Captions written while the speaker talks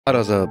How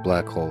does a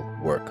black hole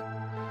work?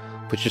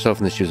 Put yourself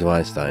in the shoes of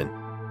Einstein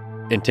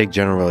and take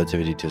general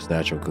relativity to its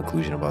natural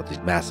conclusion about these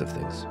massive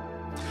things.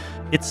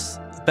 It's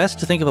best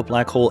to think of a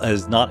black hole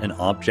as not an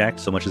object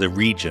so much as a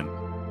region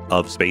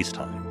of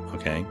space-time,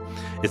 okay?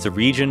 It's a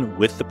region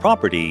with the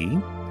property,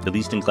 at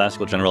least in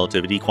classical general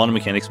relativity. Quantum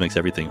mechanics makes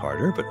everything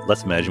harder, but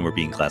let's imagine we're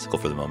being classical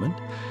for the moment.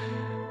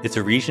 It's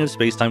a region of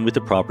space-time with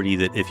the property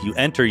that if you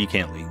enter, you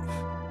can't leave.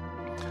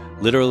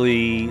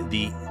 Literally,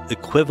 the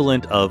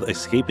equivalent of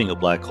escaping a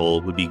black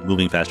hole would be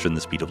moving faster than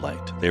the speed of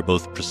light. They're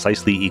both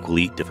precisely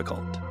equally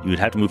difficult. You would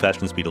have to move faster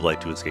than the speed of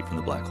light to escape from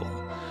the black hole.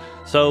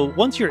 So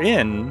once you're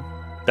in,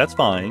 that's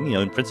fine.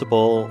 In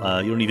principle,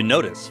 you don't even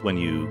notice when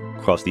you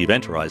cross the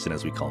event horizon,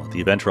 as we call it.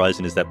 The event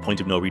horizon is that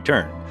point of no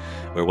return,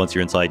 where once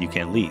you're inside, you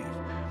can't leave.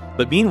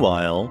 But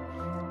meanwhile,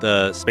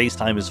 the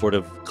space-time is sort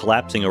of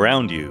collapsing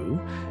around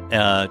you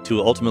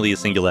to ultimately a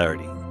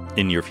singularity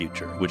in your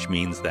future, which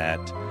means that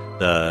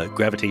the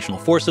gravitational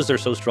forces are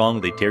so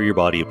strong they tear your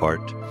body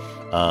apart,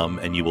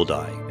 and you will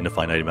die in a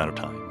finite amount of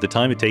time. The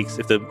time it takes,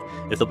 if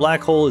the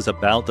black hole is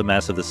about the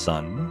mass of the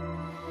sun,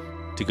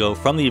 to go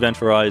from the event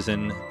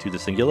horizon to the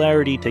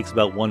singularity takes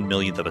about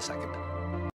 1/1,000,000th of a second.